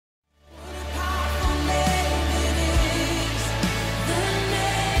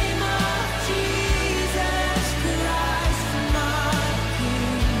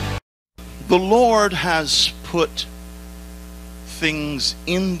The Lord has put things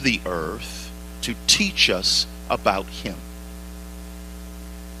in the earth to teach us about Him.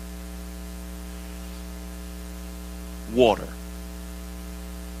 Water.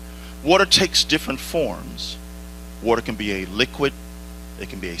 Water takes different forms. Water can be a liquid, it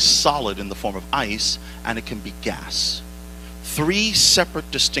can be a solid in the form of ice, and it can be gas. 3 separate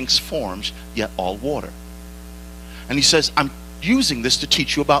distinct forms, yet all water. And he says, I'm using this to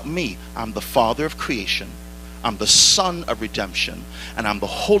teach you about me. I'm the Father of creation. I'm the Son of redemption. And I'm the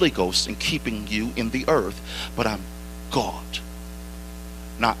Holy Ghost in keeping you in the earth. But I'm God.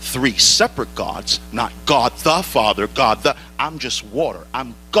 Not 3 separate gods. Not God the Father, God the... I'm just water.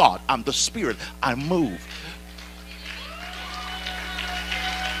 I'm God. I'm the Spirit. I move.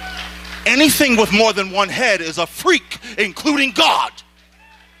 Anything with more than one head is a freak, including God.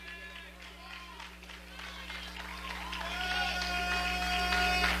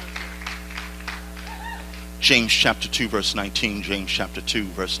 James chapter 2 verse 19. James chapter 2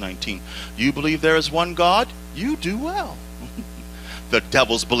 verse 19. You believe there is one God? You do well. The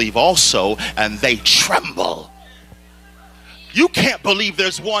devils believe also, and they tremble. You can't believe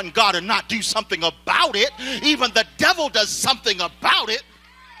there's one God and not do something about it. Even the devil does something about it.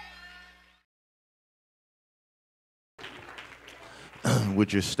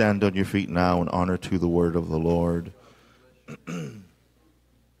 Would you stand on your feet now in honor to the word of the Lord?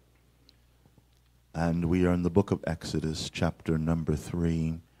 And we are in the book of Exodus, chapter number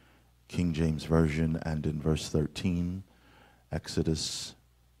 3, King James Version, and in verse 13. Exodus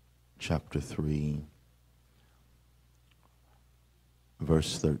chapter 3,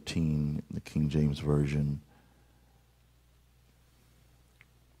 verse 13, the King James Version.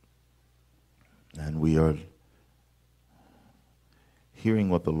 And we are hearing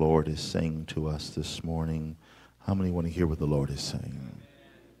what the Lord is saying to us this morning. How many want to hear what the Lord is saying?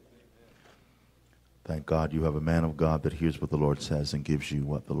 Thank God you have a man of God that hears what the Lord says and gives you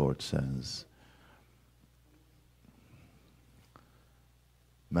what the Lord says.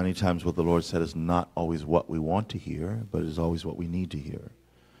 Many times what the Lord said is not always what we want to hear, but it is always what we need to hear.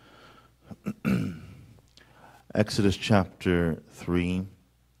 Exodus chapter 3,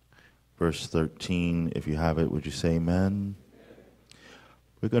 verse 13. If you have it, would you say amen?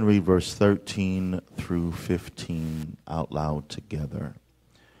 We're going to read verse 13 through 15 out loud together.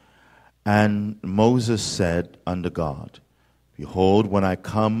 And Moses said unto God, Behold, when I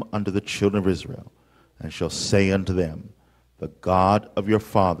come unto the children of Israel, and shall say unto them, The God of your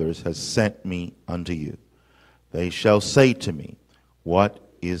fathers has sent me unto you. They shall say to me, What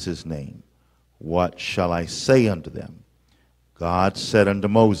is his name? What shall I say unto them? God said unto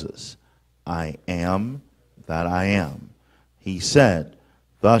Moses, I am that I am. He said,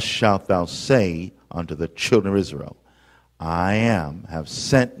 Thus shalt thou say unto the children of Israel, I am, have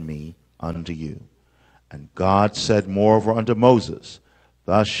sent me unto you. And God said moreover unto Moses,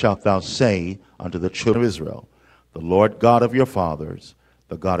 Thus shalt thou say unto the children of Israel, The Lord God of your fathers,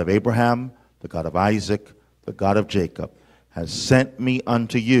 the God of Abraham, the God of Isaac, the God of Jacob, has sent me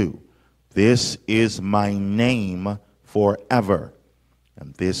unto you. This is my name forever,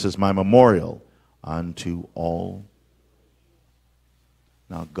 and this is my memorial unto all.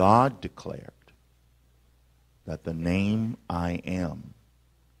 Now God declared that the name I am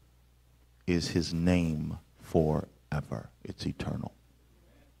is his name forever. It's eternal.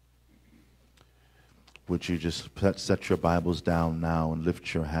 Would you just set your Bibles down now and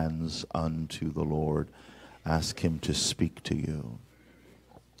lift your hands unto the Lord? Ask him to speak to you.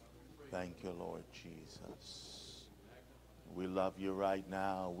 Thank you, Lord Jesus. We love you right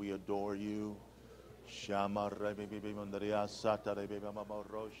now. We adore you.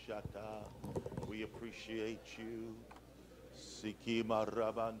 We appreciate you.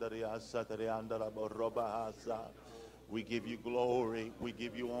 We give you glory. We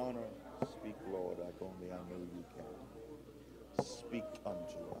give you honor. Speak, Lord, like only I know you can. Speak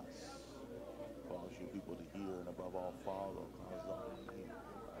unto us. Cause you people to hear, and above all follow. Cause all to hear.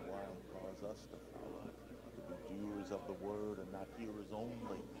 Why? Cause us to follow. To be doers of the word and not hearers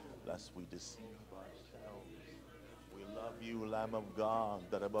only, lest we deceive ourselves. We love you, Lamb of God.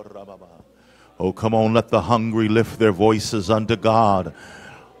 Oh, come on, let the hungry lift their voices unto God.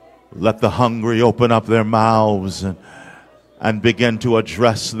 Let the hungry open up their mouths and begin to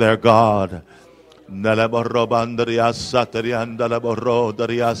address their God. Thank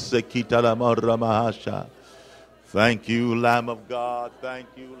you, Lamb of God. Thank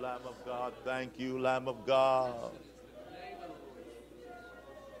you, Lamb of God. Thank you, Lamb of God.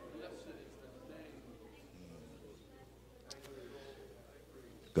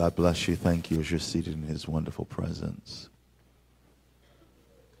 God bless you. Thank you as you're seated in his wonderful presence.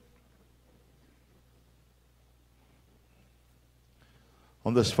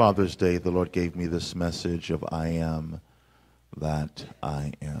 On this Father's Day, the Lord gave me this message of I am that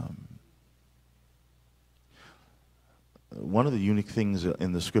I am. One of the unique things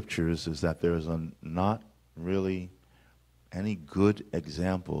in the scriptures is that there is not really any good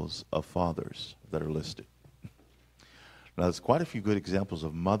examples of fathers that are listed. Now, there's quite a few good examples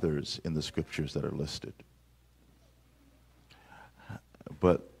of mothers in the scriptures that are listed.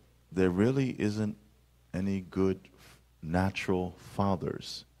 But there really isn't any good natural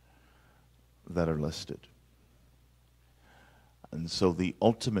fathers that are listed. And so the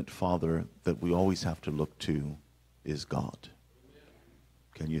ultimate father that we always have to look to is God.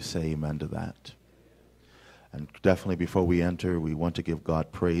 Can you say amen to that? And definitely before we enter, we want to give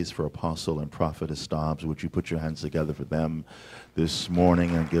God praise for Apostle and Prophetess Dobbs. Would you put your hands together for them this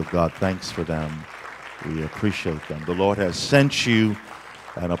morning and give God thanks for them? We appreciate them. The Lord has sent you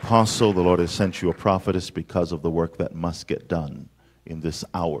an apostle. The Lord has sent you a prophetess because of the work that must get done in this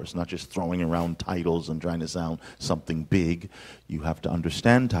hour. It's not just throwing around titles and trying to sound something big. You have to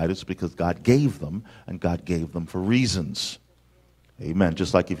understand titles because God gave them, and God gave them for reasons. Amen.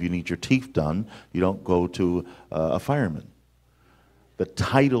 Just like if you need your teeth done, you don't go to a fireman. The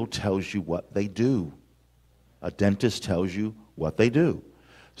title tells you what they do. A dentist tells you what they do.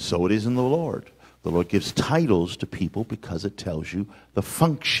 So it is in the Lord. The Lord gives titles to people because it tells you the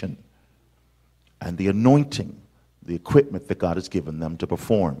function and the anointing, the equipment that God has given them to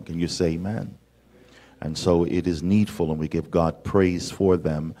perform. Can you say amen? And so it is needful, and we give God praise for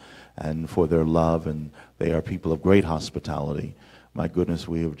them and for their love, and they are people of great hospitality. My goodness,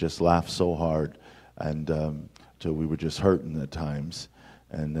 we have just laughed so hard, and till we were just hurting at times,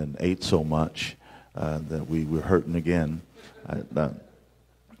 and then ate so much that we were hurting again.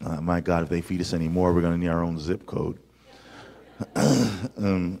 My God, if they feed us any more, we're going to need our own zip code.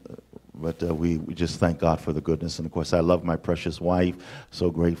 But we just thank God for the goodness. And, of course, I love my precious wife. So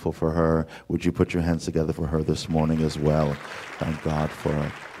grateful for her. Would you put your hands together for her this morning as well? Thank God for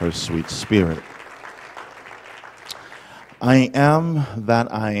her sweet spirit. I am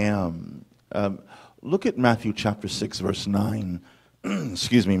that I am. Look at Matthew chapter 6, verse 9.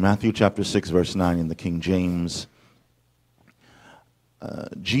 Excuse me, Matthew chapter 6, verse 9 in the King James.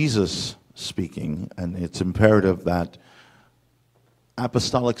 Jesus speaking, and it's imperative that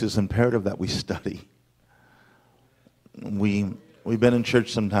apostolics is imperative that we study. We've been in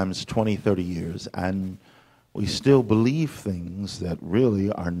church sometimes 20, 30 years, and we still believe things that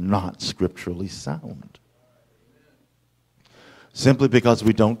really are not scripturally sound. Simply because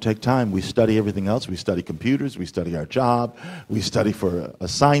we don't take time. We study everything else. We study computers. We study our job. We study for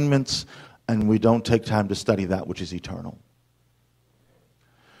assignments, and we don't take time to study that which is eternal.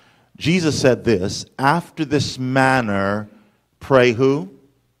 Jesus said this, after this manner, pray who?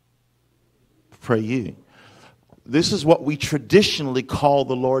 Pray ye. This is what we traditionally call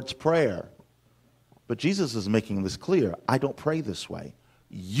the Lord's Prayer. But Jesus is making this clear. I don't pray this way.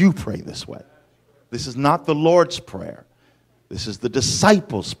 You pray this way. This is not the Lord's Prayer. This is the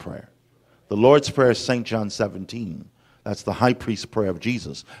disciples' prayer. The Lord's Prayer is St. John 17. That's the high priest prayer of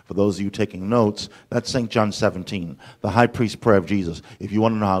Jesus. For those of you taking notes, that's St. John 17, the high priest prayer of Jesus. If you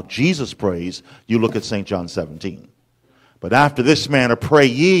want to know how Jesus prays, you look at St. John 17. But after this manner, pray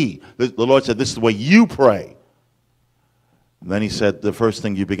ye. The Lord said, this is the way you pray. And then he said, the first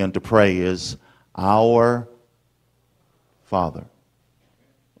thing you begin to pray is, our Father,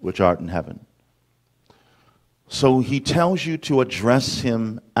 which art in heaven. So he tells you to address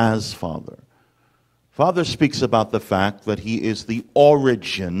him as Father. Father speaks about the fact that he is the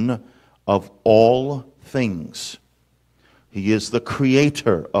origin of all things. He is the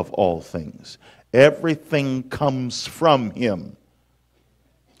creator of all things. Everything comes from him.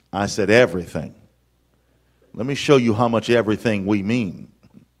 I said everything. Let me show you how much everything we mean.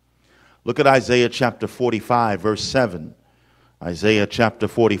 Look at Isaiah chapter 45, verse 7. Isaiah chapter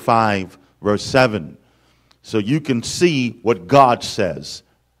 45, verse 7. So you can see what God says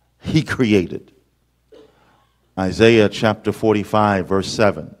he created. Isaiah chapter 45, verse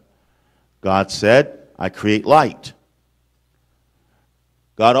 7. God said, I create light.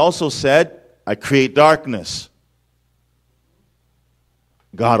 God also said, I create darkness.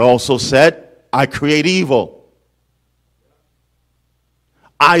 God also said, I create evil.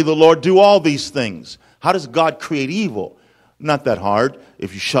 I, the Lord, do all these things. How does God create evil? Not that hard.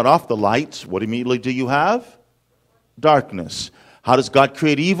 If you shut off the lights, what immediately do you have? Darkness. How does God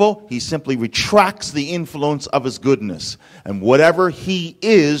create evil? He simply retracts the influence of his goodness. And whatever he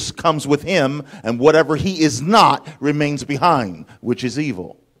is comes with him, and whatever he is not remains behind, which is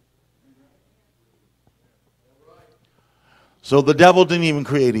evil. So the devil didn't even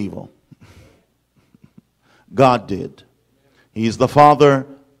create evil. God did. He is the Father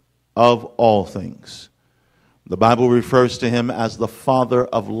of all things. The Bible refers to him as the Father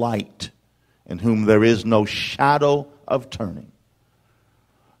of light, in whom there is no shadow of turning.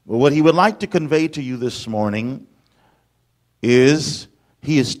 But what he would like to convey to you this morning is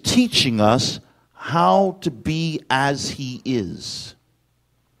he is teaching us how to be as he is.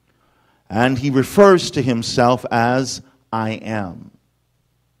 And he refers to himself as I am,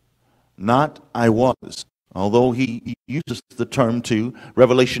 not I was. Although he uses the term to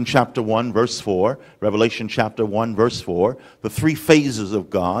Revelation chapter 1, verse 4, Revelation chapter 1, verse 4, the three phases of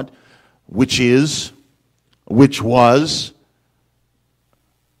God, which is, which was,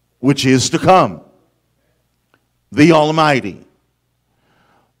 which is to come, the Almighty.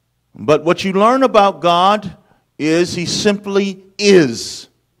 But what you learn about God is he simply is.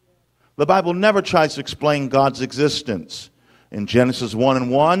 The Bible never tries to explain God's existence. In Genesis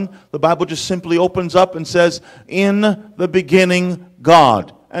 1:1, the Bible just simply opens up and says, in the beginning,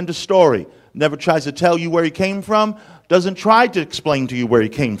 God. End of story. Never tries to tell you where he came from. Doesn't try to explain to you where he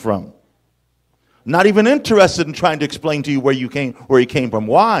came from. Not even interested in trying to explain to you where he came from.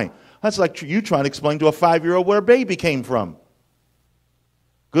 Why? That's like you trying to explain to a 5-year-old where a baby came from.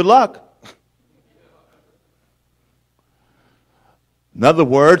 Good luck. In other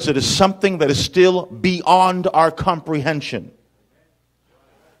words, it is something that is still beyond our comprehension.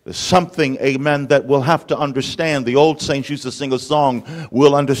 There's something, amen, that we'll have to understand. The old saints used to sing a song,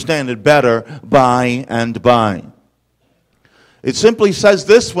 we'll understand it better by and by. It simply says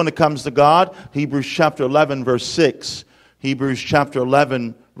this when it comes to God, Hebrews chapter 11, verse 6. Hebrews chapter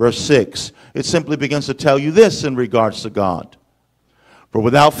 11, verse 6. It simply begins to tell you this in regards to God. For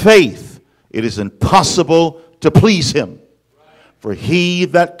without faith, it is impossible to please him. For he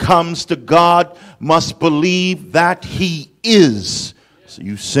that comes to God must believe that he is. So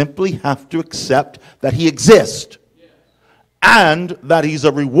you simply have to accept that he exists. And that he's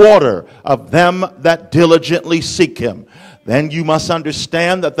a rewarder of them that diligently seek him. Then you must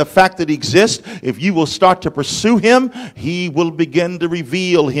understand that the fact that he exists, if you will start to pursue him, he will begin to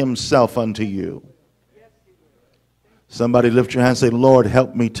reveal himself unto you. Somebody lift your hand and say, Lord,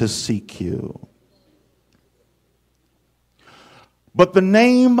 help me to seek you. But the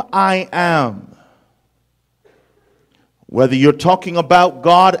name I am, whether you're talking about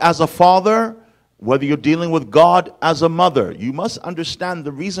God as a father, whether you're dealing with God as a mother, you must understand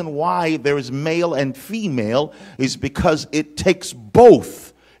the reason why there is male and female is because it takes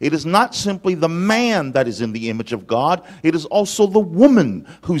both. It is not simply the man that is in the image of God. It is also the woman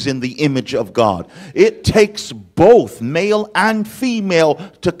who's in the image of God. It takes both male and female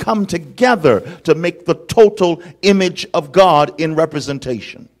to come together to make the total image of God in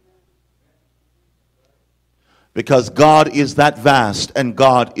representation. Because God is that vast and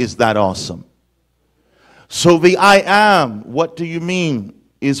God is that awesome. So the I am, what do you mean?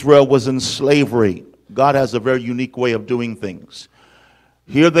 Israel was in slavery. God has a very unique way of doing things.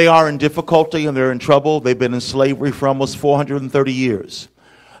 Here they are in difficulty and they're in trouble. They've been in slavery for almost 430 years.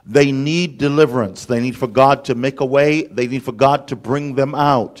 They need deliverance. They need for God to make a way. They need for God to bring them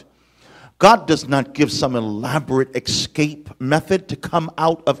out. God does not give some elaborate escape method to come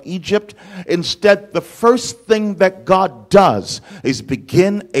out of Egypt. Instead, the first thing that God does is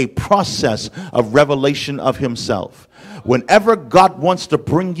begin a process of revelation of himself. Whenever God wants to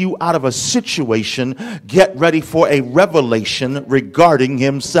bring you out of a situation, get ready for a revelation regarding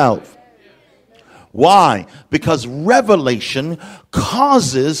himself. Why? Because revelation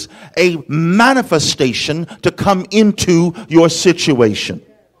causes a manifestation to come into your situation.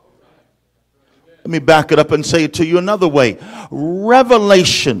 Let me back it up and say it to you another way.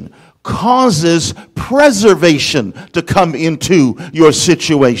 Revelation causes preservation to come into your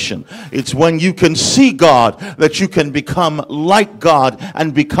situation. It's when you can see God that you can become like God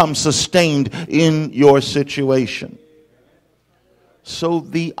and become sustained in your situation. So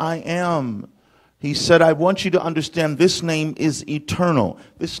the I am, he said, I want you to understand this name is eternal.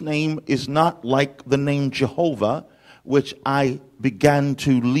 This name is not like the name Jehovah, which I began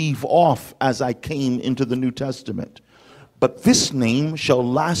to leave off as I came into the New Testament. But this name shall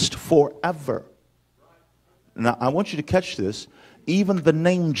last forever. Now, I want you to catch this. Even the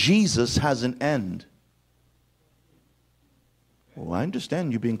name Jesus has an end. Well, I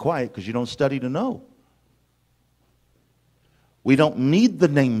understand you being quiet because you don't study to know. We don't need the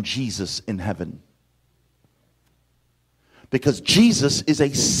name Jesus in heaven. Because Jesus is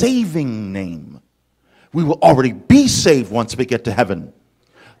a saving name. We will already be saved once we get to heaven.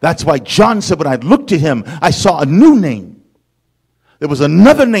 That's why John said, when I looked at him, I saw a new name. There was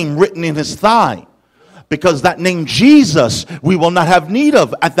another name written in his thigh. Because that name Jesus, we will not have need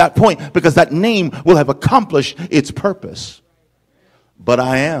of at that point. Because that name will have accomplished its purpose. but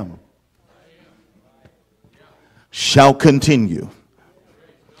I am, shall continue.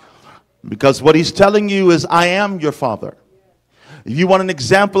 Because what he's telling you is, I am your father. If you want an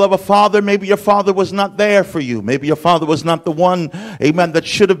example of a father, maybe your father was not there for you. Maybe your father was not the one, amen, that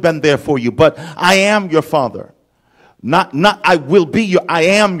should have been there for you. But I am your father. Not I will be your, I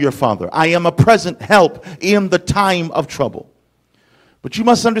am your father. I am a present help in the time of trouble. But you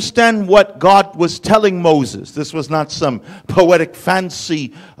must understand what God was telling Moses. This was not some poetic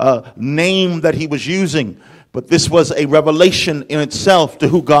fancy name that he was using, but this was a revelation in itself to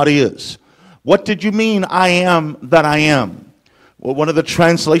who God is. What did you mean, I am that I am? Well, one of the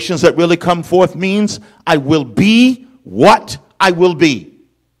translations that really come forth means, I will be what I will be.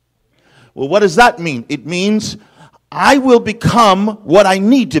 Well, what does that mean? It means, I will become what I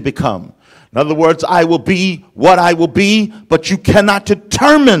need to become. In other words, I will be what I will be, but you cannot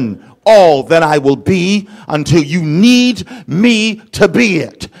determine all that I will be until you need me to be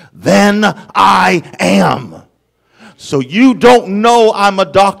it. Then I am. So you don't know I'm a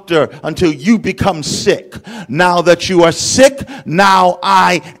doctor until you become sick. Now that you are sick, now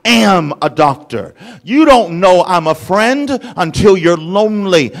I am a doctor. You don't know I'm a friend until you're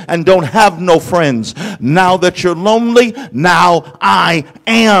lonely and don't have no friends. Now that you're lonely, now I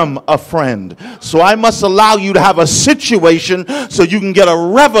am a friend. So I must allow you to have a situation so you can get a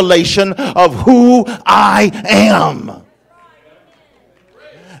revelation of who I am.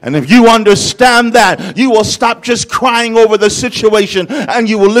 And if you understand that, you will stop just crying over the situation, and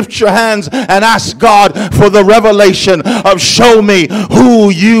you will lift your hands and ask God for the revelation of, show me who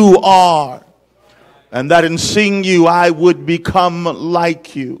you are. And that in seeing you, I would become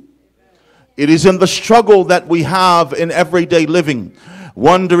like you. It is in the struggle that we have in everyday living,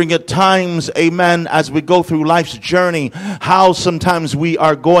 wondering at times, amen, as we go through life's journey, how sometimes we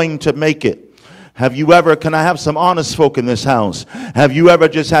are going to make it. Have you ever, can I have some honest folk in this house? Have you ever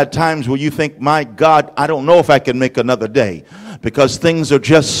just had times where you think, my God, I don't know if I can make another day because things are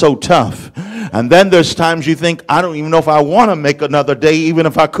just so tough. And then there's times you think, I don't even know if I want to make another day, even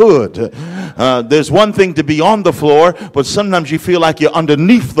if I could. There's one thing to be on the floor, but sometimes you feel like you're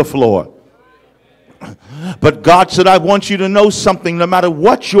underneath the floor. But God said, I want you to know something. No matter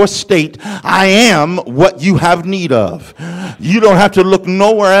what your state, I am what you have need of. You don't have to look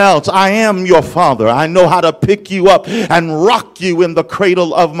nowhere else. I am your father. I know how to pick you up and rock you in the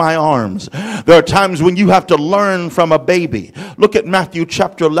cradle of my arms. There are times when you have to learn from a baby. Look at Matthew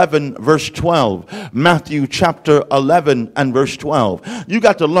chapter 11 verse 12. Matthew chapter 11 and verse 12. You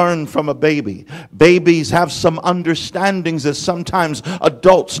got to learn from a baby. Babies have some understandings that sometimes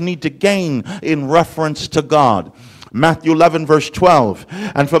adults need to gain in reference to God. Matthew 11 verse 12.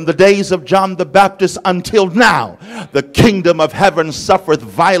 And from the days of John the Baptist until now, the kingdom of heaven suffereth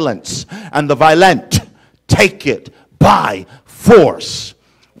violence, and the violent take it by force.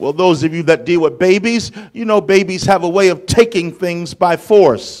 Well, those of you that deal with babies, you know babies have a way of taking things by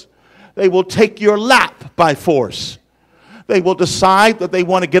force. They will take your lap by force. They will decide that they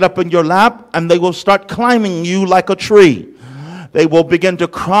want to get up in your lap, and they will start climbing you like a tree. They will begin to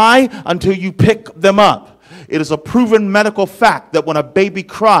cry until you pick them up. It is a proven medical fact that when a baby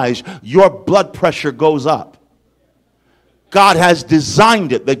cries, your blood pressure goes up. God has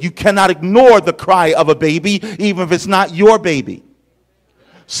designed it that you cannot ignore the cry of a baby, even if it's not your baby.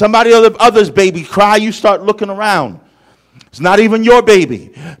 Somebody other's baby cry, you start looking around. It's not even your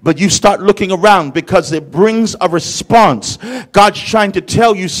baby, but you start looking around because it brings a response. God's trying to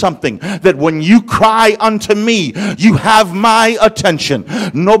tell you something, that when you cry unto me, you have my attention.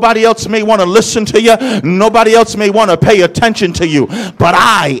 Nobody else may want to listen to you. Nobody else may want to pay attention to you, but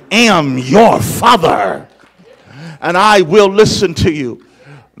I am your father, and I will listen to you.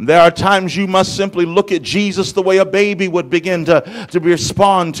 There are times you must simply look at Jesus the way a baby would begin to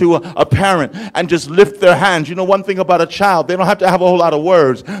respond to a parent and just lift their hands. You know one thing about a child, they don't have to have a whole lot of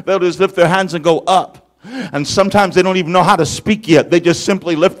words. They'll just lift their hands and go up. And sometimes they don't even know how to speak yet. They just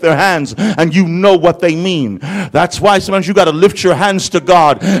simply lift their hands and you know what they mean. That's why sometimes you got to lift your hands to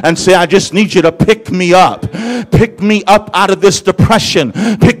God and say, I just need you to pick me up. Pick me up out of this depression.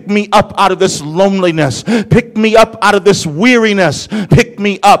 Pick me up out of this loneliness. Pick me up out of this weariness. Pick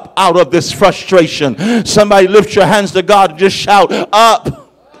me up out of this frustration. Somebody lift your hands to God and just shout,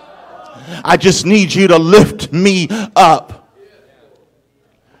 up. I just need you to lift me up.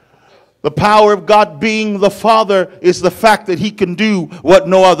 The power of God being the Father is the fact that he can do what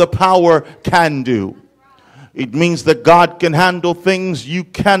no other power can do. It means that God can handle things you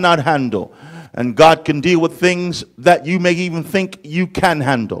cannot handle. And God can deal with things that you may even think you can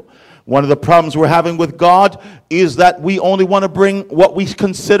handle. One of the problems we're having with God is that we only want to bring what we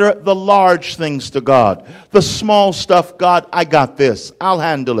consider the large things to God. The small stuff, God, I got this. I'll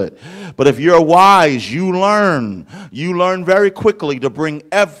handle it. But if you're wise, you learn very quickly to bring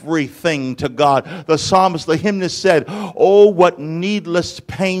everything to God. The psalmist, the hymnist said, oh, what needless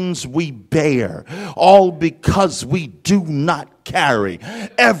pains we bear, all because we do not carry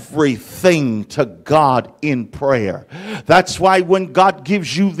everything to God in prayer. That's why when God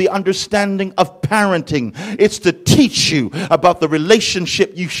gives you the understanding of parenting, it's to teach you about the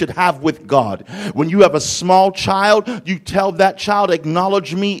relationship you should have with God. When you have a small child, you tell that child,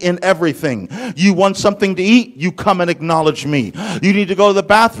 acknowledge me in everything. You want something to eat, you come and acknowledge me. You need to go to the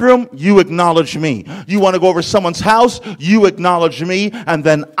bathroom, you acknowledge me. You want to go over someone's house, you acknowledge me, and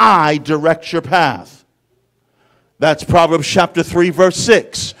then I direct your path. That's Proverbs chapter 3, verse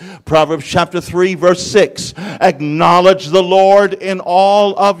 6. Proverbs chapter 3, verse 6. Acknowledge the Lord in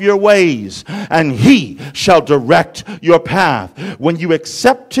all of your ways, and he shall direct your path. When you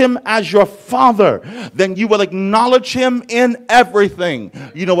accept him as your father, then you will acknowledge him in everything.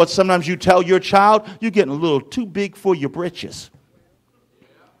 You know what sometimes you tell your child? You're getting a little too big for your britches.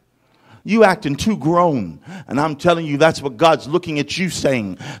 You acting too grown. And I'm telling you, that's what God's looking at you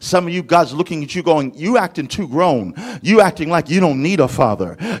saying. Some of you, God's looking at you going, you acting too grown. You acting like you don't need a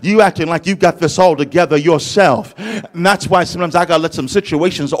father. You acting like you got this all together yourself. And that's why sometimes I got to let some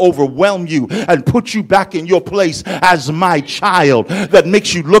situations overwhelm you and put you back in your place as my child. That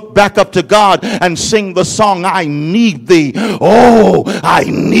makes you look back up to God and sing the song, I need thee. Oh, I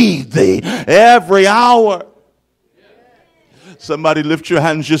need thee every hour. Somebody lift your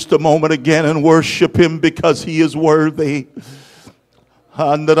hands just a moment again and worship him because he is worthy.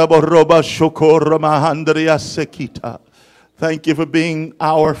 Thank you for being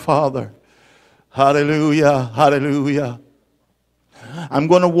our Father. Hallelujah, hallelujah. I'm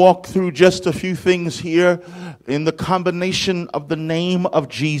going to walk through just a few things here in the combination of the name of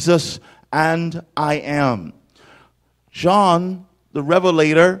Jesus and I am. John, the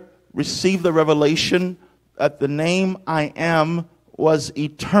Revelator, received the revelation that the name I am was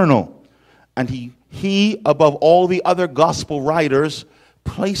eternal. And he, above all the other gospel writers,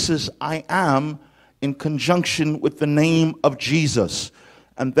 places I am in conjunction with the name of Jesus.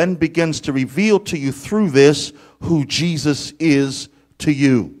 And then begins to reveal to you through this who Jesus is to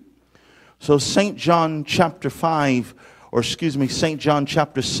you. So St. John chapter 6,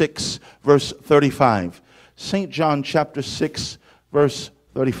 verse 35. St. John chapter 6, verse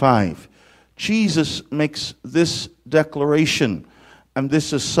 35. Jesus makes this declaration, and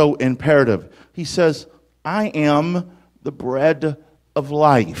this is so imperative. He says, I am the bread of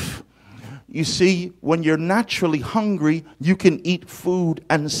life. You see, when you're naturally hungry, you can eat food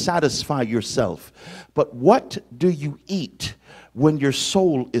and satisfy yourself. But what do you eat when your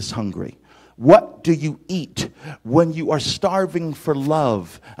soul is hungry? What do you eat when you are starving for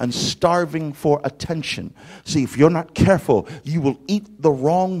love and starving for attention? See, if you're not careful, you will eat the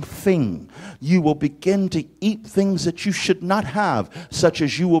wrong thing. You will begin to eat things that you should not have, such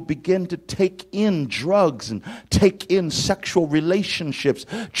as you will begin to take in drugs and take in sexual relationships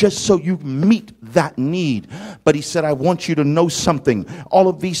just so you meet that need. But he said, I want you to know something. All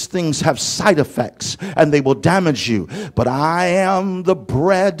of these things have side effects and they will damage you. But I am the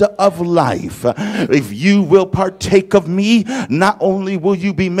bread of life. If you will partake of me, not only will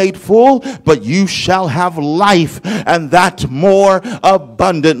you be made full, but you shall have life, and that more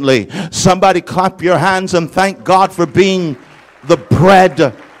abundantly. Somebody clap your hands and thank God for being the bread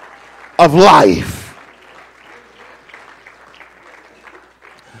of life.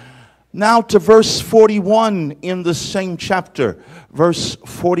 Now to verse 41 in the same chapter. Verse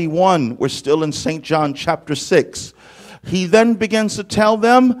 41, we're still in St. John chapter 6. He then begins to tell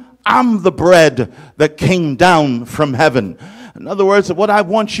them, I'm the bread that came down from heaven. In other words, what I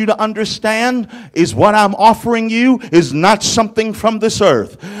want you to understand is what I'm offering you is not something from this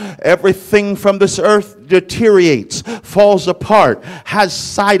earth. Everything from this earth deteriorates, falls apart, has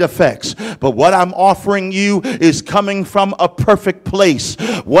side effects. But what I'm offering you is coming from a perfect place.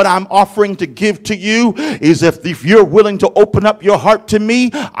 What I'm offering to give to you is if you're willing to open up your heart to me,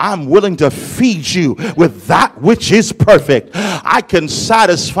 I'm willing to feed you with that which is perfect. I can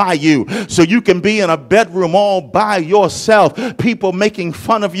satisfy you so you can be in a bedroom all by yourself. People making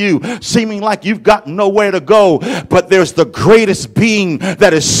fun of you, seeming like you've got nowhere to go. But there's the greatest being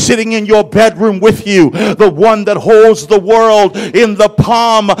that is sitting in your bedroom with you. The one that holds the world in the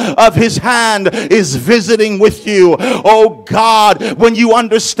palm of his hand is visiting with you. Oh God, when you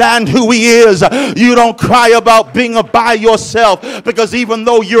understand who he is, you don't cry about being by yourself, because even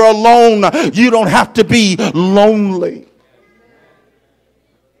though you're alone, you don't have to be lonely.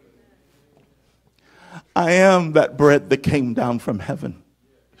 I am that bread that came down from heaven.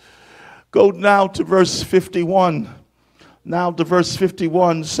 Go now to verse 51. Now to verse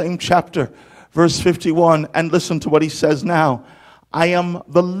 51, same chapter, verse 51. And listen to what he says now. I am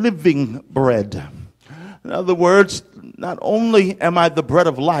the living bread. In other words, not only am I the bread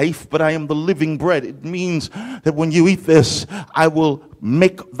of life, but I am the living bread. It means that when you eat this, I will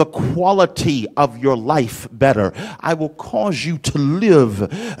make the quality of your life better. I will cause you to live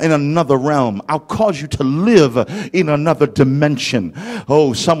in another realm. I'll cause you to live in another dimension.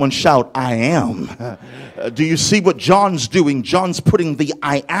 Oh, someone shout, I am. Do you see what John's doing? John's putting the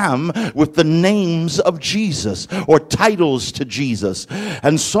I am with the names of Jesus or titles to Jesus.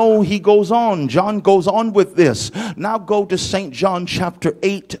 And so he goes on. John goes on with this. Now go to St. John chapter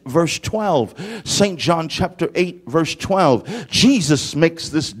 8 verse 12. St. John chapter 8 verse 12. Jesus makes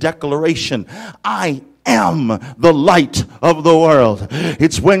this declaration. I am the light of the world.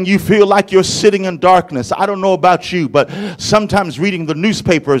 It's when you feel like you're sitting in darkness. I don't know about you, but sometimes reading the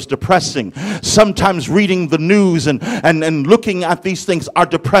newspaper is depressing. Sometimes reading the news and looking at these things are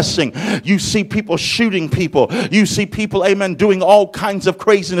depressing. You see people shooting people. You see people, amen, doing all kinds of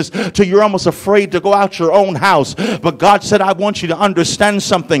craziness till you're almost afraid to go out your own house. But God said, I want you to understand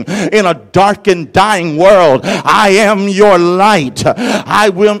something. In a dark and dying world, I am your light. I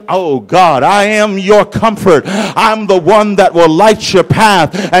will, oh God, I am your comfort. I'm the one that will light your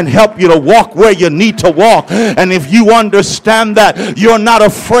path and help you to walk where you need to walk. And if you understand that, you're not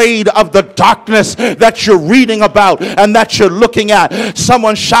afraid of the darkness that you're reading about and that you're looking at.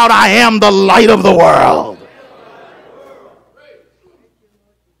 Someone shout, I am the light of the world.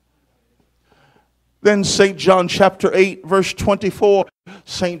 Then St. John chapter 8 verse 24.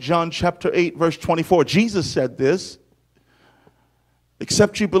 St. John chapter 8 verse 24. Jesus said this.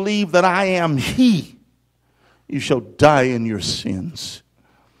 Except you believe that I am he, you shall die in your sins.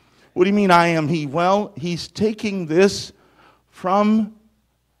 What do you mean I am he? Well, he's taking this from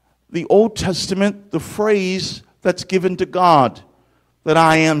the Old Testament, the phrase that's given to God, that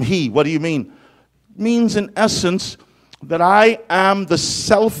I am he. What do you mean? It means in essence that I am the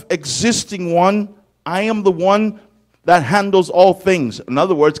self-existing one. I am the one that handles all things. In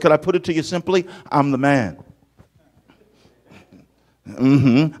other words, could I put it to you simply? I'm the man.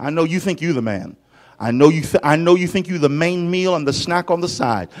 I know you think you're the man. I know you think you're the main meal and the snack on the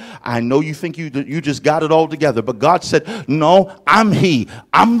side. I know you think you just got it all together. But God said, no, I'm he.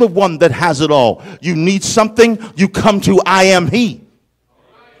 I'm the one that has it all. You need something, you come to I am he.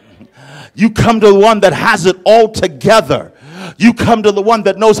 You come to the one that has it all together. You come to the one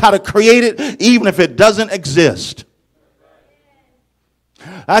that knows how to create it even if it doesn't exist.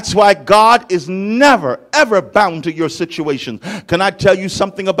 That's why God is never, ever bound to your situation. Can I tell you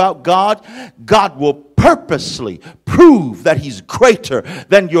something about God? God will purposely prove that he's greater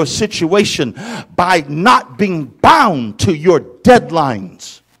than your situation by not being bound to your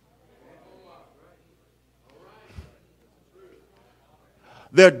deadlines.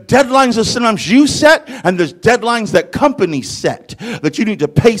 There are deadlines that sometimes you set, and there's deadlines that companies set. That you need to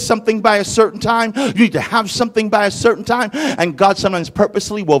pay something by a certain time, you need to have something by a certain time, and God sometimes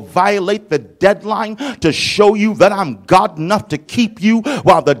purposely will violate the deadline to show you that I'm God enough to keep you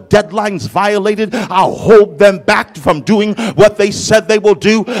while the deadline's violated. I'll hold them back from doing what they said they will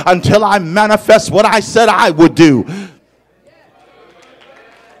do until I manifest what I said I would do.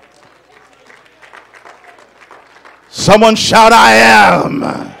 Someone shout, I am.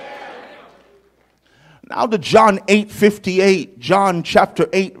 Now to John 8:58. John chapter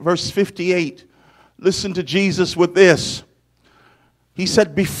 8 verse 58. Listen to Jesus with this. He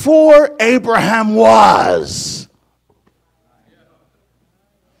said, before Abraham was.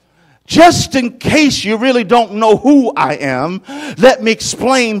 Just in case you really don't know who I am, let me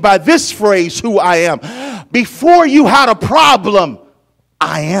explain by this phrase who I am. Before you had a problem,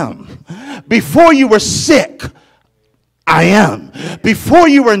 I am. Before you were sick, I am. Before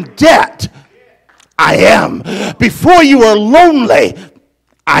you were in debt, I am. Before you were lonely,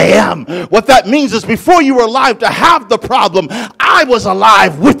 I am. What that means is before you were alive to have the problem, I was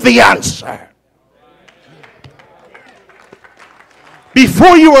alive with the answer.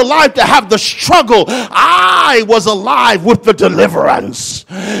 Before you were alive to have the struggle, I was alive with the deliverance.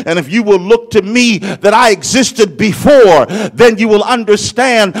 And if you will look to me that I existed before, then you will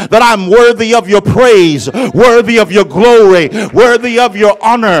understand that I'm worthy of your praise, worthy of your glory, worthy of your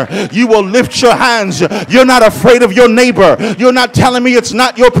honor. You will lift your hands. You're not afraid of your neighbor. You're not telling me it's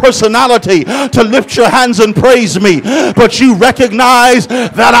not your personality to lift your hands and praise me, but you recognize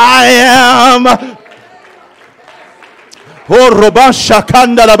that I am.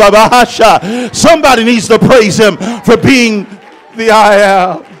 Somebody needs to praise him for being the I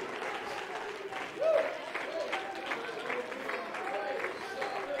am.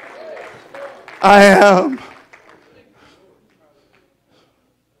 I am.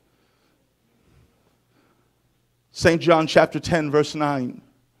 St. John chapter 10, verse 9.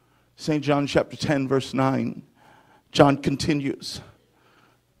 St. John chapter 10, verse 9. John continues.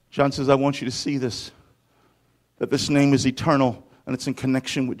 John says, I want you to see this, that this name is eternal and it's in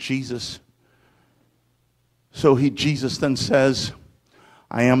connection with Jesus. So Jesus then says,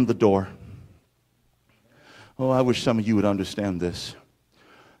 I am the door. Oh, I wish some of you would understand this.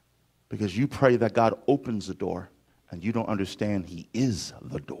 Because you pray that God opens the door and you don't understand He is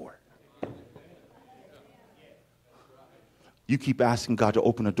the door. You keep asking God to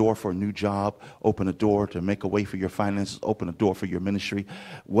open a door for a new job, open a door to make a way for your finances, open a door for your ministry.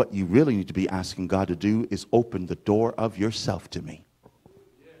 What you really need to be asking God to do is open the door of yourself to me.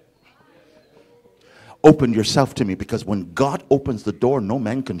 Open yourself to me, because when God opens the door, no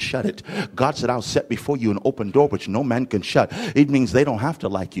man can shut it. God said, I'll set before you an open door which no man can shut. It means they don't have to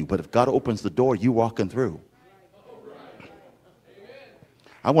like you, but if God opens the door, you walking through.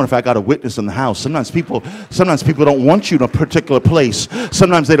 I wonder if I got a witness in the house. Sometimes people don't want you in a particular place.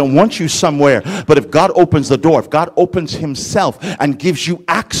 Sometimes they don't want you somewhere. But if God opens the door, if God opens Himself and gives you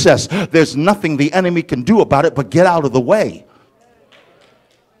access, there's nothing the enemy can do about it but get out of the way.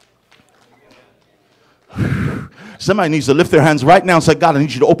 Somebody needs to lift their hands right now and say, God, I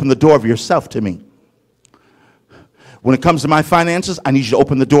need you to open the door of yourself to me. When it comes to my finances, I need you to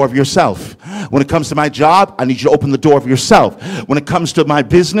open the door of yourself. When it comes to my job, I need you to open the door of yourself. When it comes to my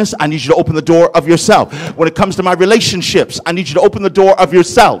business, I need you to open the door of yourself. When it comes to my relationships, I need you to open the door of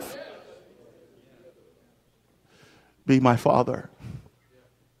yourself. Be my Father.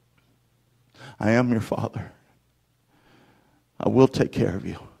 I am your Father. I will take care of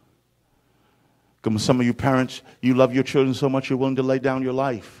you. Come, some of you parents, you love your children so much you're willing to lay down your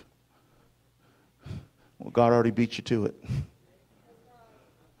life. Well, God already beat you to it.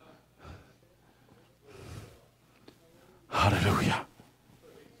 Hallelujah.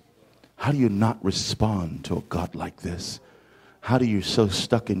 How do you not respond to a God like this? How do you so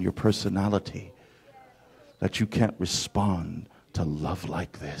stuck in your personality that you can't respond to love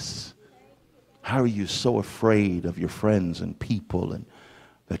like this? How are you so afraid of your friends and people and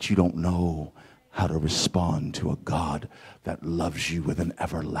that you don't know how to respond to a God that loves you with an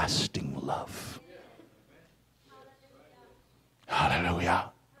everlasting love?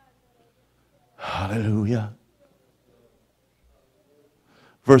 Hallelujah. Hallelujah.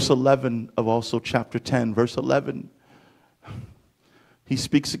 Verse 11 of also chapter 10, verse 11. He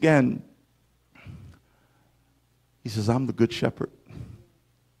speaks again. He says, I'm the good shepherd.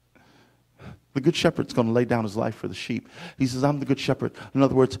 The good shepherd's going to lay down his life for the sheep. He says, I'm the good shepherd. In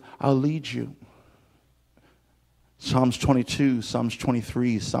other words, I'll lead you. Psalms 22, Psalms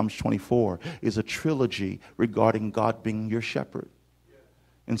 23, Psalms 24 is a trilogy regarding God being your shepherd.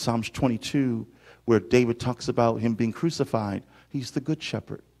 In Psalms 22, where David talks about him being crucified, he's the good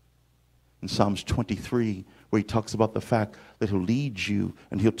shepherd. In Psalms 23, where he talks about the fact that he'll lead you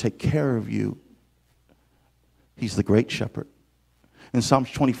and he'll take care of you, he's the great shepherd. In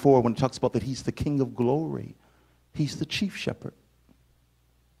Psalms 24, when it talks about that he's the King of glory, he's the chief shepherd.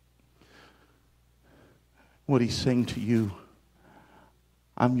 What he's saying to you,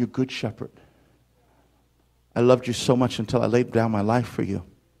 I'm your good shepherd. I loved you so much until I laid down my life for you.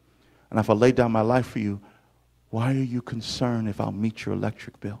 And if I lay down my life for you, why are you concerned if I'll meet your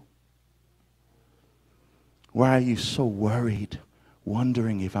electric bill? Why are you so worried,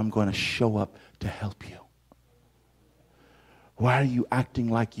 wondering if I'm going to show up to help you? Why are you acting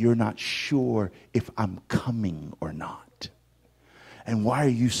like you're not sure if I'm coming or not? And why are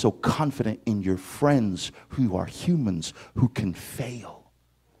you so confident in your friends who are humans who can fail?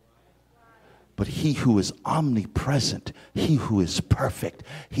 But he who is omnipresent, he who is perfect,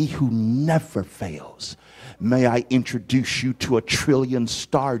 he who never fails, may I introduce you to a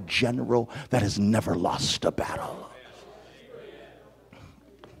trillion-star general that has never lost a battle.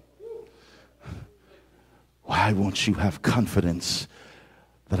 Why won't you have confidence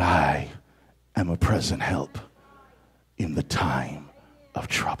that I am a present help in the time of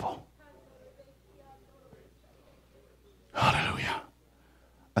trouble? Hallelujah.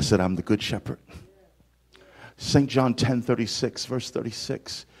 I said, I'm the good shepherd. St. John 10:36, verse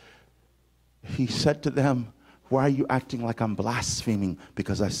 36. He said to them, why are you acting like I'm blaspheming?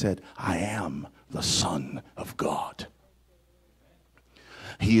 Because I said, I am the Son of God.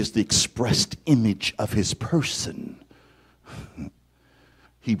 He is the expressed image of his person.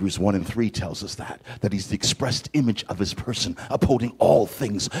 Hebrews 1:3 tells us that he's the expressed image of his person, upholding all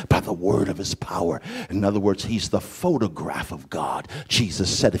things by the word of his power. In other words, he's the photograph of God.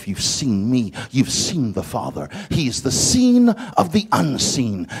 Jesus said, if you've seen me, you've seen the Father. He's the seen of the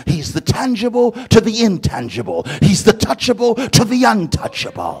unseen. He's the tangible to the intangible. He's the touchable to the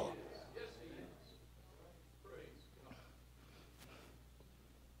untouchable.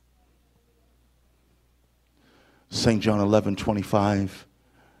 St. John 11:25.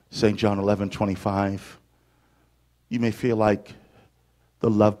 St. John 11:25. You may feel like the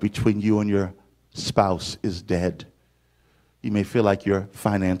love between you and your spouse is dead. You may feel like your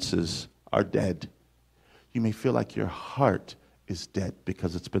finances are dead. You may feel like your heart is dead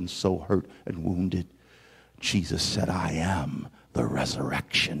because it's been so hurt and wounded. Jesus said, I am the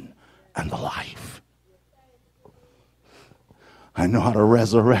resurrection and the life. I know how to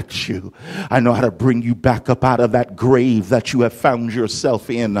resurrect you. I know how to bring you back up out of that grave that you have found yourself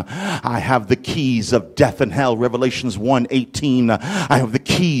in. I have the keys of death and hell. Revelations 1:18. I have the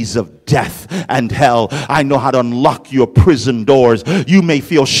keys of death and hell. I know how to unlock your prison doors. You may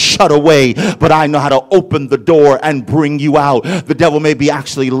feel shut away, but I know how to open the door and bring you out. The devil may be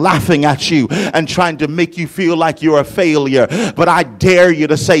actually laughing at you and trying to make you feel like you're a failure, but I dare you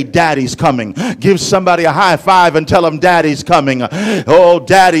to say, Daddy's coming. Give somebody a high five and tell them Daddy's coming. Oh,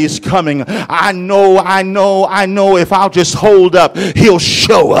 Daddy's coming. I know if I'll just hold up, he'll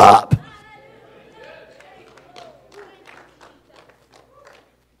show up.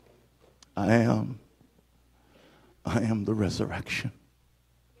 I am the resurrection.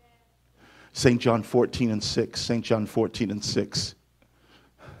 St. John 14:6. St. John 14:6.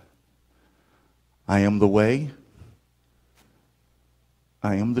 I am the way.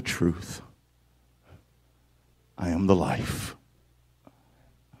 I am the truth. I am the life.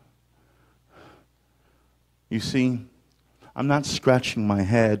 You see, I'm not scratching my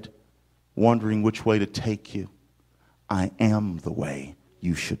head wondering which way to take you. I am the way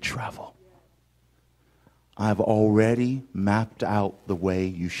you should travel. I've already mapped out the way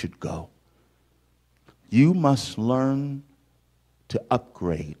you should go. You must learn to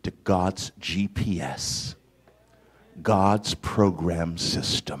upgrade to God's GPS, God's program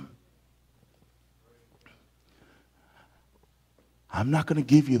system. I'm not going to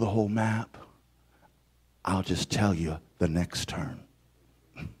give you the whole map. I'll just tell you the next turn.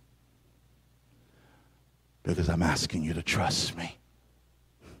 Because I'm asking you to trust me.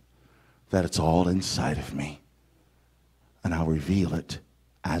 That it's all inside of me. And I'll reveal it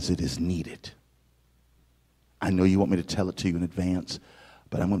as it is needed. I know you want me to tell it to you in advance,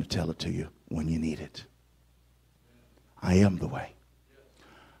 but I'm going to tell it to you when you need it. I am the way.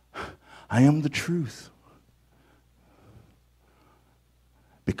 I am the truth.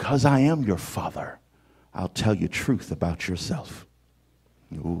 Because I am your Father, I'll tell you truth about yourself.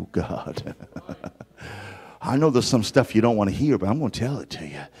 Oh, God. I know there's some stuff you don't want to hear, but I'm going to tell it to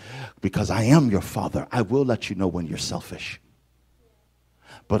you. Because I am your Father, I will let you know when you're selfish.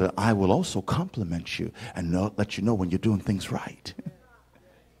 But I will also compliment you and let you know when you're doing things right.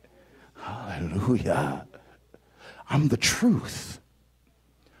 Hallelujah. I'm the truth.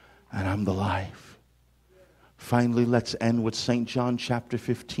 And I'm the life. Finally, let's end with St. John chapter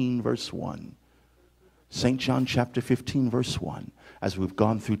 15, verse 1. St. John chapter 15, verse 1. As we've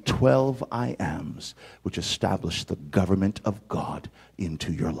gone through 12 I ams, which establish the government of God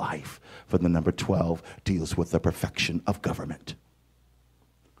into your life. For the number 12 deals with the perfection of government.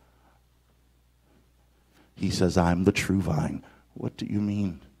 He says, I'm the true vine. What do you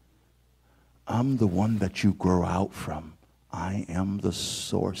mean? I'm the one that you grow out from. I am the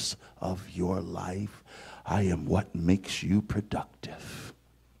source of your life. I am what makes you productive.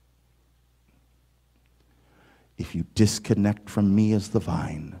 If you disconnect from me as the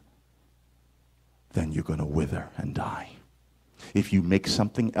vine, then you're going to wither and die. If you make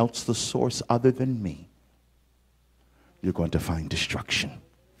something else the source other than me, you're going to find destruction.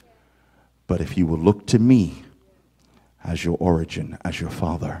 But if you will look to me as your origin, as your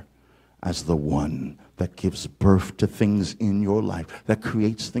Father, as the one that gives birth to things in your life, that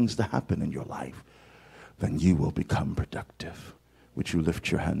creates things to happen in your life, then you will become productive. Would you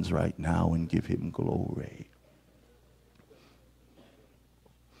lift your hands right now and give him glory?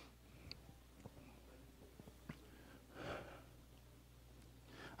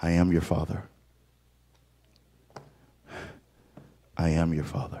 I am your Father. I am your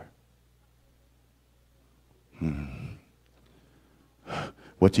Father.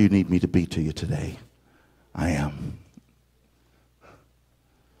 What do you need me to be to you today? I am.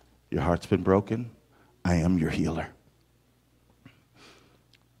 Your heart's been broken? I am your healer.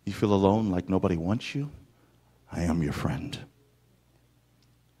 You feel alone like nobody wants you? I am your friend.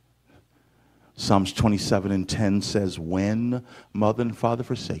 Psalms 27:10 says, when mother and father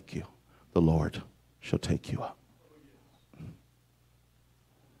forsake you, the Lord shall take you up.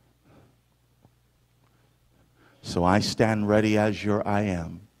 So I stand ready as your I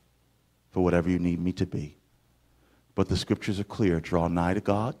am for whatever you need me to be. But the scriptures are clear. Draw nigh to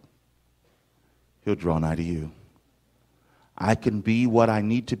God, he'll draw nigh to you. I can be what I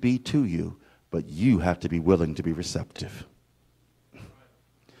need to be to you, but you have to be willing to be receptive.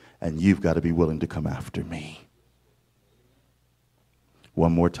 And you've got to be willing to come after me.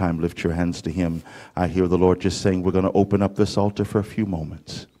 One more time, lift your hands to him. I hear the Lord just saying, we're going to open up this altar for a few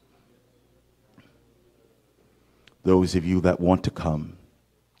moments. Those of you that want to come,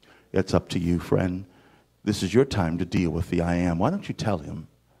 it's up to you, friend. This is your time to deal with the I am. Why don't you tell him?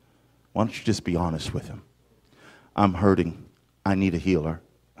 Why don't you just be honest with him? I'm hurting. I need a healer.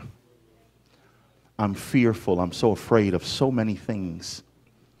 I'm fearful. I'm so afraid of so many things.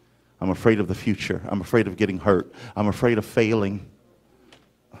 I'm afraid of the future. I'm afraid of getting hurt. I'm afraid of failing.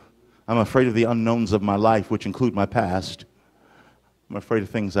 I'm afraid of the unknowns of my life, which include my past. I'm afraid of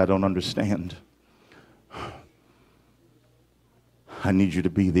things I don't understand. I need you to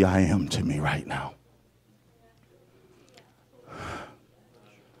be the I am to me right now.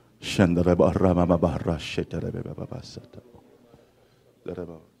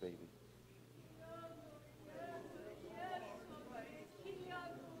 Baby.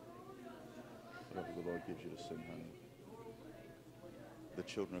 Whatever the Lord gives you to sing, honey. The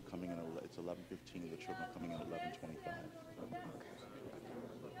children are coming in. It's 11:15. The children are coming in 11:25.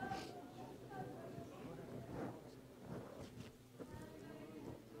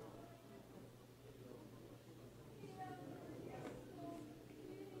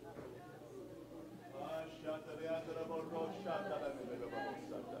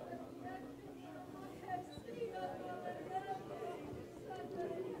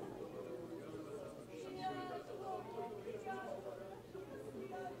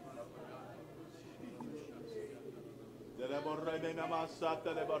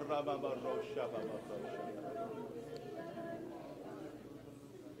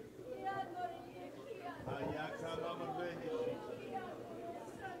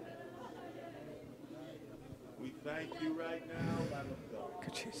 We thank you right now, Lamb of God.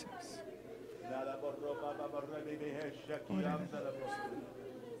 Good Jesus.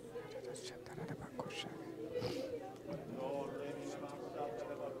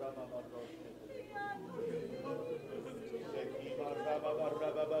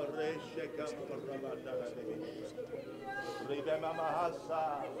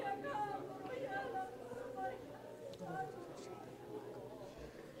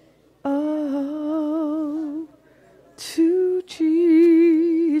 Oh, to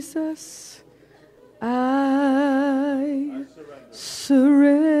Jesus I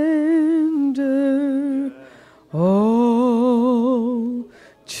surrender. All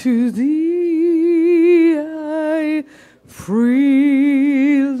to thee I freely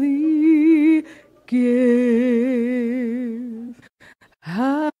give.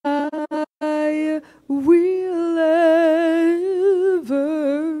 I will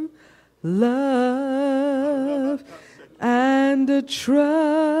ever love and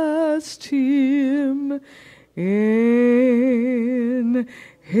trust him in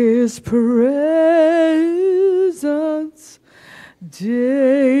his presence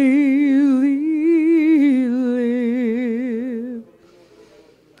daily live.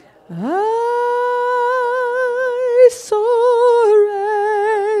 I surrender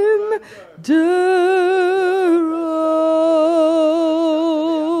all.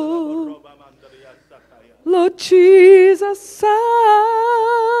 Lord Jesus,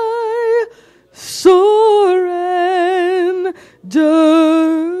 I surrender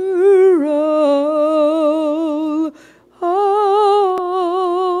all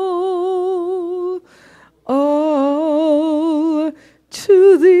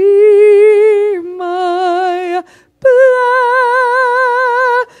to thee, my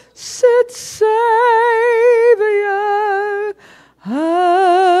blessed Savior.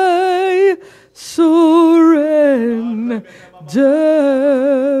 I surrender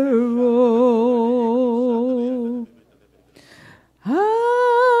all.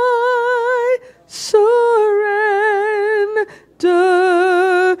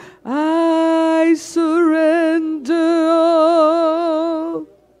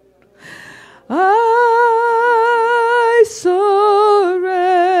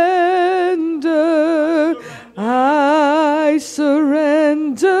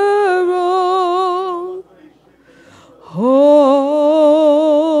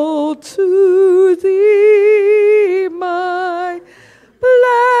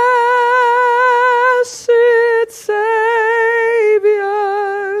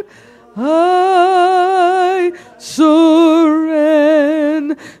 I surrender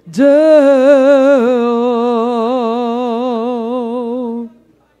all.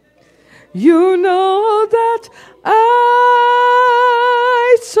 You know that I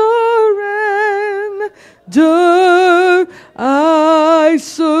surrender all.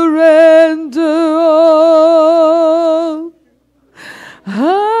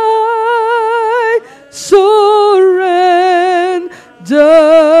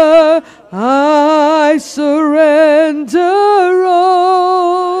 I surrender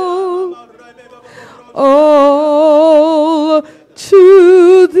all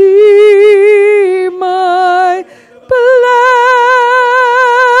to Thee, my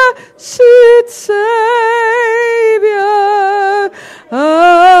blessed Savior.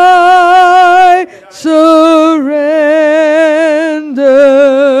 I surrender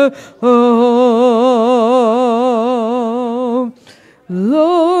all.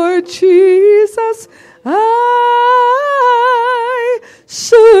 Lord Jesus, I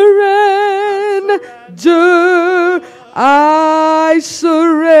surrender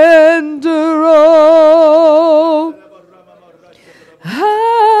all.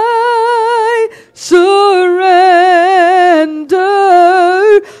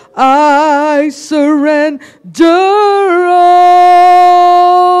 I surrender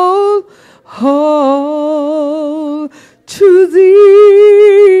all to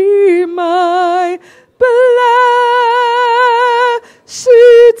Thee, my blessed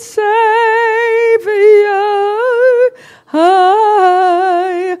Savior.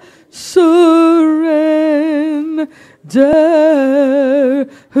 I surrender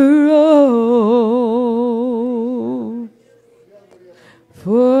all.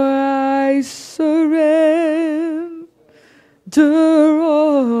 For I surrender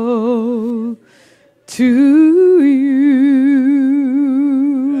all to You.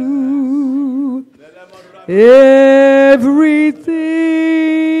 Everything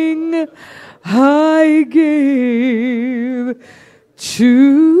I give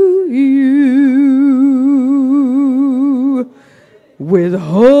to You,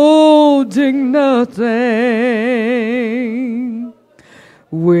 withholding nothing,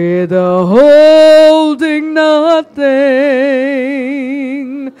 withholding nothing.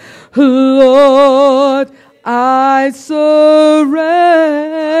 Lord, I surrender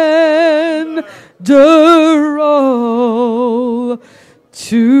all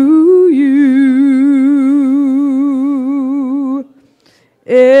to You.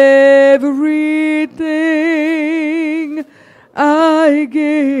 Everything I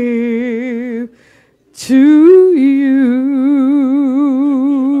give to You,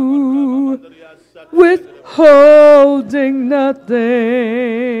 withholding nothing,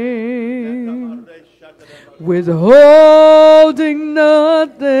 withholding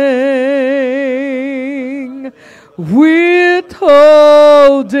nothing,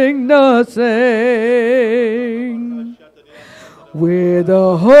 withholding nothing,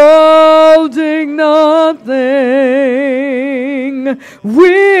 withholding nothing,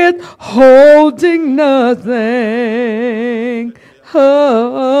 withholding nothing,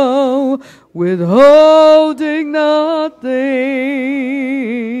 oh, withholding nothing.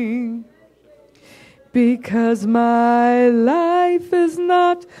 Because my life is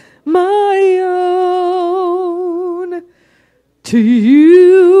not my own, to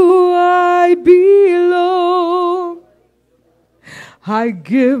You I belong. I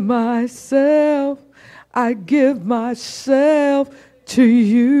give myself to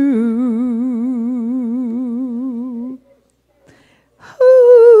You.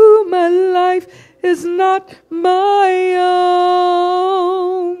 Ooh, my life is not my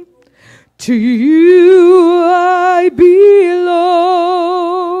own, to You I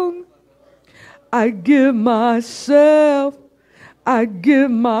belong. I give myself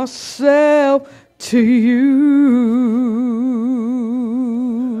to You.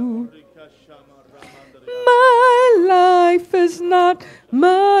 My life is not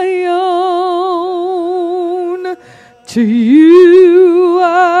my own, to You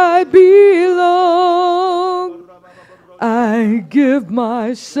I belong. I give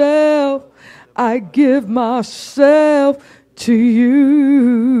myself to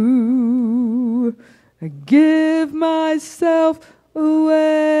You. I give myself away.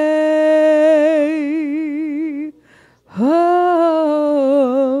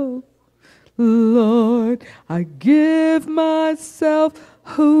 Oh, Lord, I give myself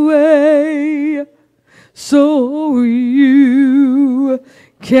away so You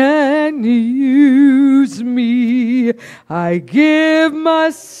can use me. I give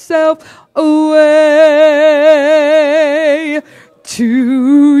myself away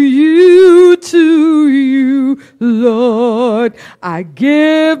to You. I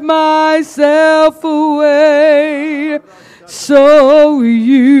give myself away so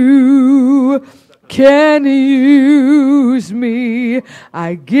you can use me.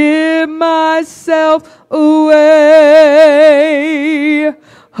 I give myself away,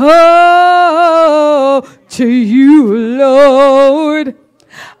 oh, to you, Lord.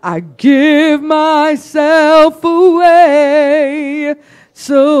 I give myself away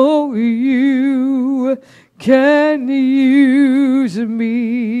so you can use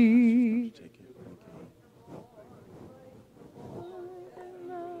me.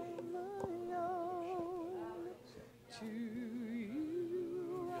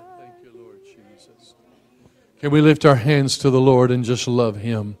 Can we lift our hands to the Lord and just love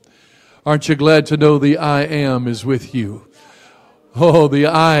Him? Aren't you glad to know the I Am is with you? Oh, the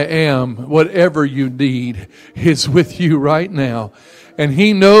I Am, whatever you need, is with you right now. And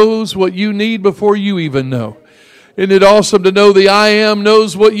He knows what you need before you even know. Isn't it awesome to know the I Am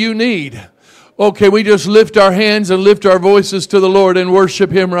knows what you need? Oh, can we just lift our hands and lift our voices to the Lord and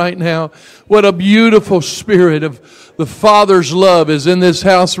worship Him right now? What a beautiful spirit of the Father's love is in this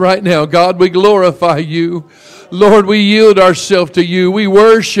house right now. God, we glorify You. Lord, we yield ourselves to You. We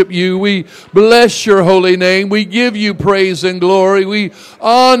worship You. We bless Your holy name. We give You praise and glory. We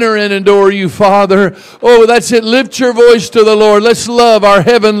honor and adore You, Father. Oh, that's it. Lift your voice to the Lord. Let's love our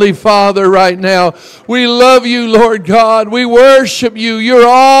Heavenly Father right now. We love You, Lord God. We worship You. You're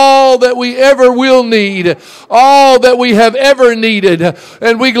all that we ever will need, all that we have ever needed.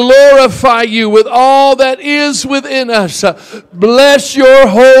 And we glorify You with all that is within us. Bless Your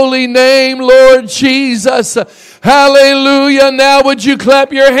holy name, Lord Jesus. Hallelujah. Now would you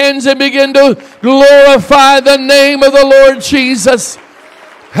clap your hands and begin to glorify the name of the Lord Jesus.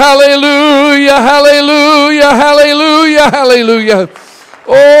 Hallelujah, hallelujah, hallelujah, hallelujah.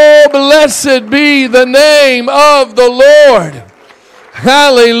 Oh, blessed be the name of the Lord.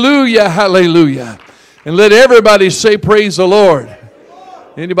 Hallelujah, hallelujah. And let everybody say praise the Lord.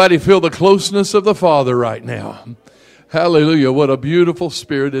 Anybody feel the closeness of the Father right now? Hallelujah. What a beautiful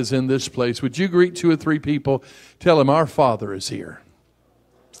spirit is in this place. Would you greet 2 or 3 people? Tell them our Father is here.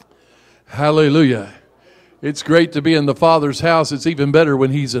 Hallelujah. It's great to be in the Father's house. It's even better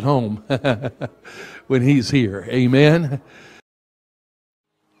when He's at home. When He's here. Amen.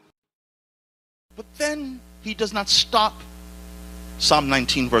 But then He does not stop. Psalm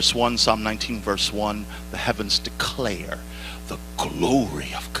 19 verse 1, Psalm 19 verse 1, the heavens declare the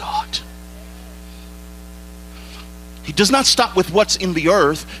glory of God. He does not stop with what's in the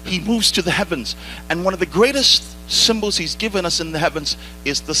earth. He moves to the heavens. And one of the greatest symbols He's given us in the heavens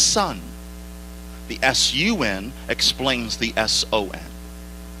is the sun. The S-U-N explains the S-O-N.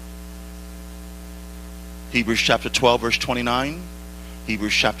 Hebrews chapter 12 verse 29.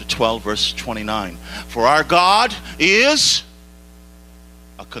 Hebrews chapter 12 verse 29. For our God is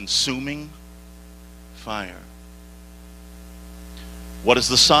a consuming fire. What is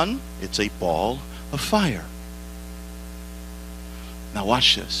the sun? It's a ball of fire. Now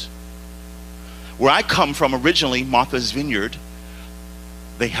watch this. Where I come from originally, Martha's Vineyard,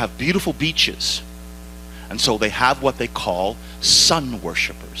 they have beautiful beaches. And so they have what they call sun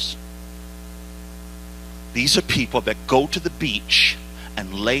worshipers. These are people that go to the beach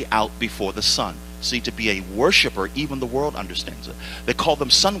and lay out before the sun. See, to be a worshiper, even the world understands it. They call them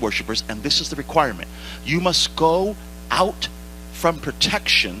sun worshipers, and this is the requirement. You must go out from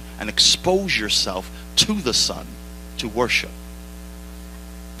protection and expose yourself to the sun to worship.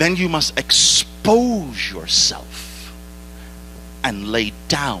 Then you must expose yourself and lay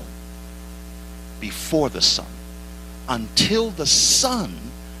down before the sun until the sun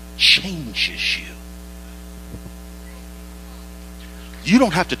changes you. You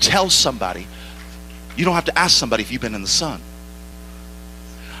don't have to tell somebody, you don't have to ask somebody if you've been in the sun.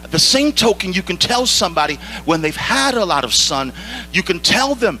 The same token, you can tell somebody when they've had a lot of sun, you can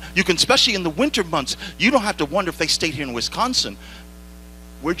tell them, you can, especially in the winter months, you don't have to wonder if they stayed here in Wisconsin.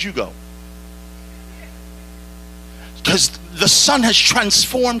 Where'd you go? Because the sun has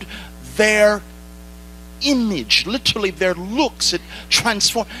transformed their image, literally their looks. It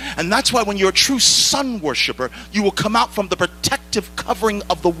transformed. And that's why when you're a true sun worshiper, you will come out from the protective covering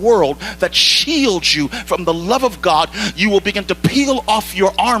of the world that shields you from the love of God. You will begin to peel off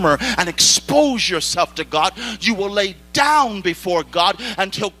your armor and expose yourself to God. You will lay down before God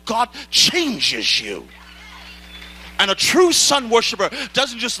until God changes you. And a true sun worshiper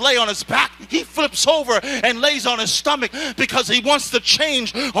doesn't just lay on his back. He flips over and lays on his stomach because he wants to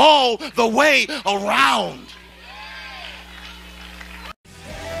change all the way around.